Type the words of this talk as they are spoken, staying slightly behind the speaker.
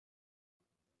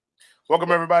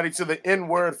Welcome, everybody, to the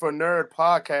N-Word for Nerd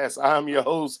podcast. I'm your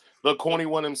host, the corny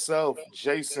one himself,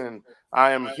 Jason.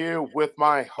 I am here with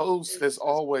my host, as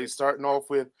always, starting off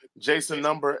with Jason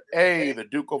number A, the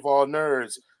Duke of all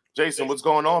nerds. Jason, what's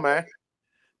going on, man?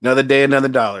 Another day, another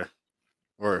dollar.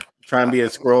 Or trying to be a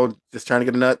squirrel, just trying to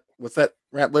get a nut. What's that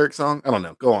rap lyric song? I don't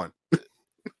know. Go on.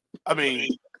 I mean,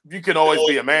 you can always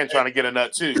be a man trying to get a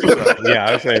nut, too. So. Yeah,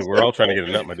 I was saying we're all trying to get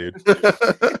a nut, my dude.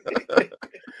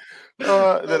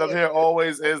 Then I'm here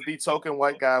always as the token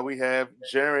white guy. We have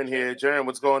Jaren here. Jaren,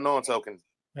 what's going on, token?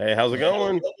 Hey, how's it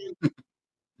going?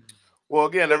 Well,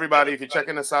 again, everybody, if you're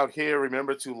checking us out here,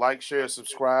 remember to like, share,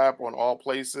 subscribe on all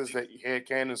places that you hear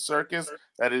Canon Circus.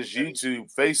 That is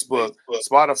YouTube, Facebook,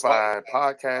 Spotify,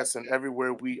 podcasts, and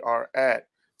everywhere we are at.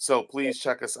 So please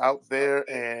check us out there.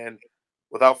 And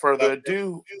without further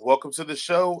ado, welcome to the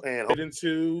show and head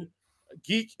into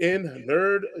Geek and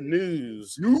Nerd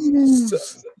News.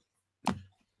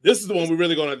 This is the one we're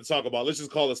really going to have to talk about. Let's just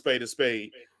call a spade a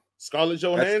spade. Scarlett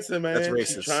Johansson, man,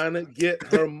 she's trying to get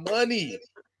her money.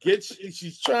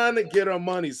 She's trying to get her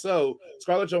money. So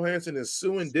Scarlett Johansson is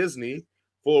suing Disney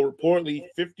for reportedly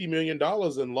 $50 million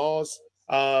in lost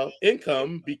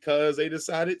income because they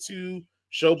decided to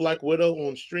show Black Widow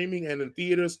on streaming and in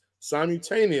theaters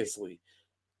simultaneously.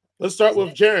 Let's start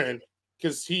with Jaren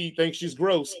because he thinks she's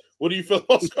gross. What do you feel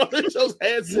about Scarlett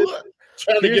Johansson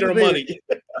trying to get her money?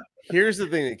 Here's the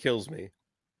thing that kills me.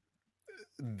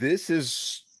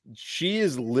 She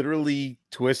is literally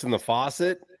twisting the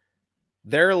faucet.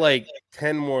 There are like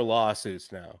 10 more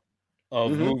lawsuits now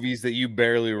of movies that you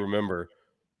barely remember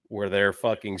where they're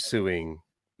fucking suing.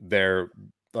 They're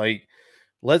like,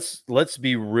 let's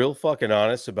be real fucking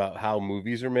honest about how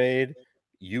movies are made.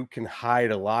 You can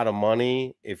hide a lot of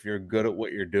money if you're good at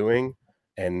what you're doing.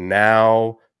 And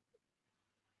now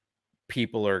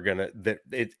people are gonna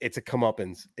it's a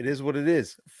comeuppance. It is what it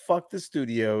is. Fuck the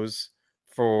studios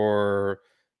for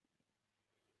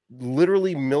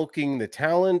literally milking the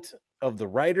talent of the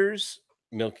writers,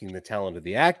 milking the talent of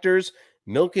the actors,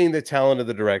 milking the talent of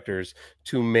the directors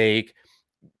to make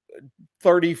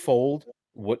 30-fold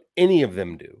what any of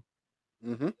them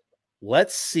do.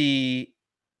 Let's see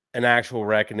an actual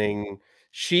reckoning.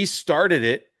 She started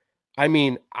it. I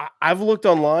mean, I've looked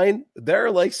online.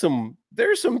 There's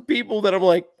some people that I'm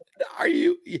like, are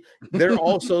you? They're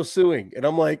also suing, and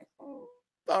I'm like,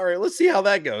 all right, let's see how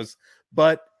that goes.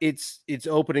 But it's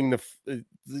opening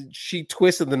she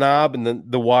twisted the knob,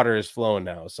 and the water is flowing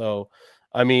now. So,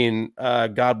 I mean,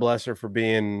 God bless her for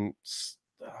being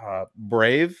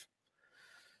brave.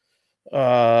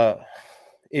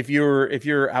 If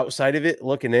you're outside of it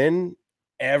looking in,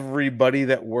 everybody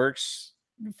that works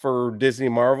for Disney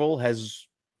Marvel has,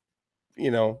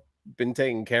 been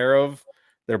taken care of.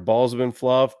 Their balls have been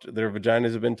fluffed. Their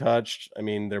vaginas have been touched. I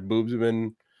mean, their boobs have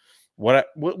been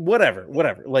whatever.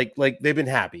 Like they've been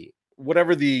happy.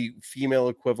 Whatever the female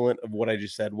equivalent of what I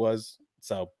just said was.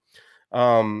 So,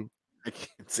 I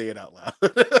can't say it out loud.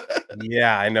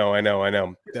 Yeah, I know.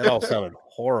 That all sounded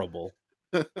horrible.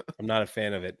 I'm not a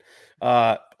fan of it.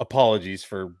 Apologies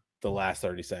for the last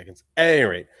 30 seconds. At any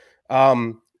rate,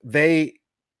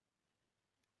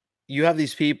 you have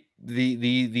these people,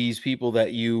 these people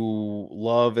that you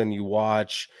love and you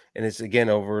watch, and it's again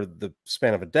over the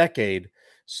span of a decade.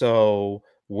 So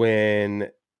when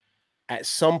at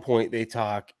some point they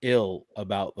talk ill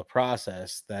about the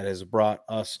process that has brought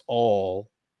us all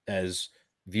as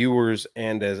viewers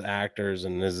and as actors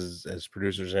and as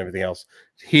producers and everything else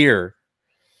here,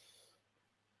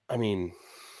 I mean,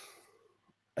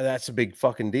 that's a big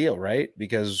fucking deal, right?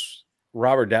 Because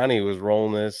Robert Downey was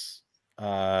rolling this.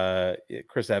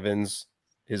 Chris Evans,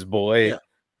 his boy, yeah.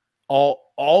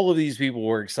 All of these people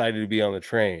were excited to be on the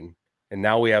train, and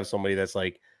now we have somebody that's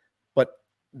like, but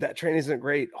that train isn't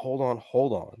great. Hold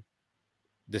on.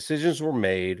 Decisions were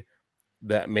made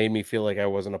that made me feel like I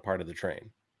wasn't a part of the train,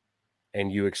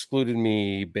 and you excluded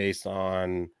me based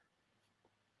on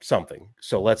something.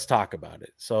 So let's talk about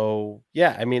it. So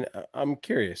yeah, I mean, I'm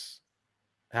curious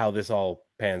how this all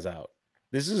pans out.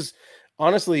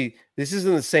 Honestly, this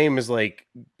isn't the same as like,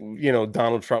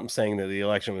 Donald Trump saying that the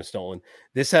election was stolen.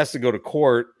 This has to go to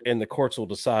court, and the courts will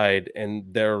decide, and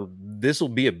this will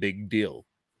be a big deal.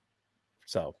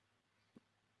 So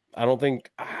I don't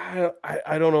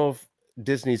know if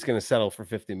Disney's going to settle for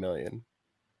 $50 million.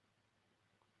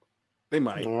 They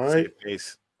might. All right.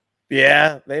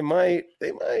 Yeah, they might,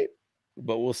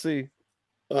 but we'll see.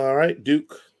 All right,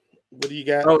 Duke, what do you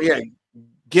got? Oh yeah,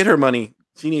 get her money.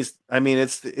 She needs. I mean,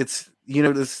 it's this.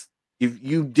 If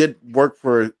you did work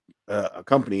for a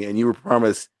company and you were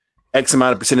promised X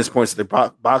amount of percentage points at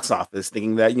the box office,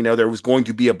 thinking that there was going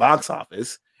to be a box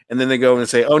office, and then they go and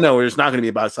say, "Oh no, it's not going to be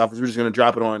a box office. We're just going to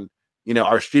drop it on,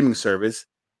 our streaming service,"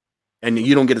 and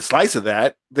you don't get a slice of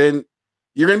that, then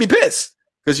you're going to be pissed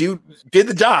because you did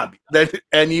the job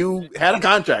and you had a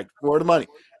contract for the money.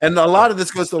 And a lot of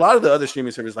this goes to a lot of the other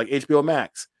streaming services like HBO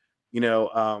Max,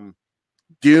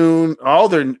 Dune. All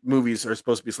their movies are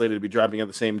supposed to be slated to be dropping on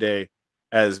the same day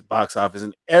as box office,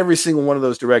 and every single one of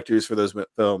those directors for those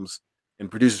films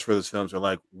and producers for those films are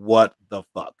like, "What the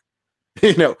fuck?"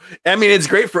 I mean, it's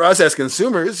great for us as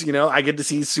consumers. I get to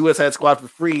see Suicide Squad for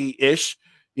free-ish,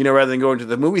 rather than going to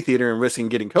the movie theater and risking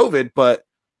getting COVID. But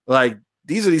like,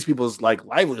 these are these people's like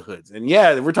livelihoods, and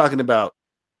yeah, we're talking about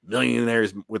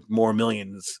millionaires with more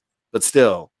millions, but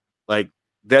still, like,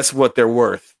 that's what they're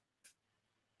worth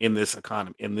in this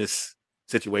economy, in this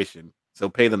situation. So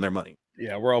pay them their money.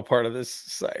 Yeah, we're all part of this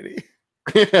society.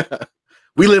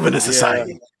 We live in a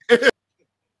society.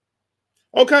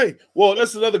 Okay, well,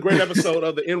 that's another great episode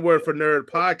of the N-Word for Nerd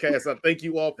podcast. I thank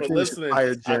you all for listening.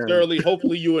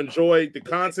 Hopefully you enjoyed the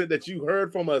content that you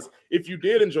heard from us. If you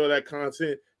did enjoy that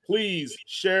content, please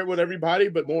share it with everybody.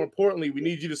 But more importantly, we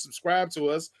need you to subscribe to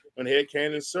us on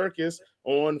Headcanon Circus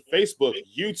on Facebook,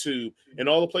 YouTube, and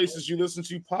all the places you listen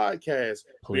to podcasts.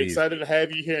 We're excited to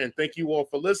have you here, and thank you all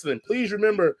for listening. Please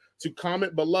remember to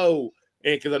comment below.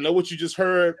 And because I know what you just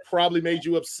heard probably made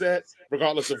you upset,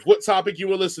 regardless of what topic you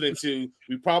were listening to,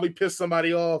 we probably pissed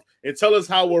somebody off. And tell us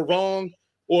how we're wrong,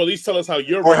 or at least tell us how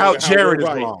you're wrong. Or how Jared is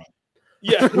wrong.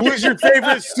 Yeah. Who is your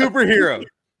favorite superhero?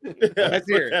 Let's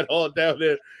hear that all down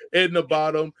there in the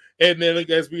bottom. And then,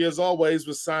 as always,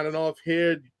 we're signing off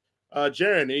here.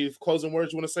 Jared, any closing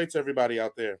words you want to say to everybody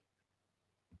out there?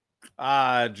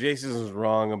 Jason is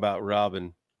wrong about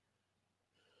Robin.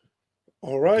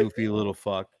 All right. Goofy little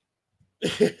fuck.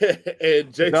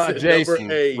 And Jason, not Jason,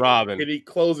 number 8, Robin. Any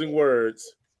closing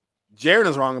words? Jared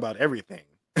is wrong about everything.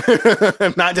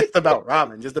 Not just about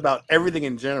Robin, just about everything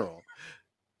in general.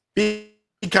 Be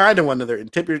kind to one another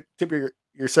and tip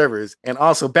your servers. And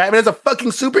also, Batman is a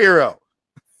fucking superhero.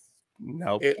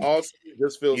 Nope. It also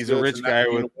just feels he's a rich guy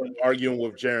arguing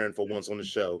with Jared for once on the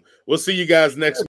show. We'll see you guys next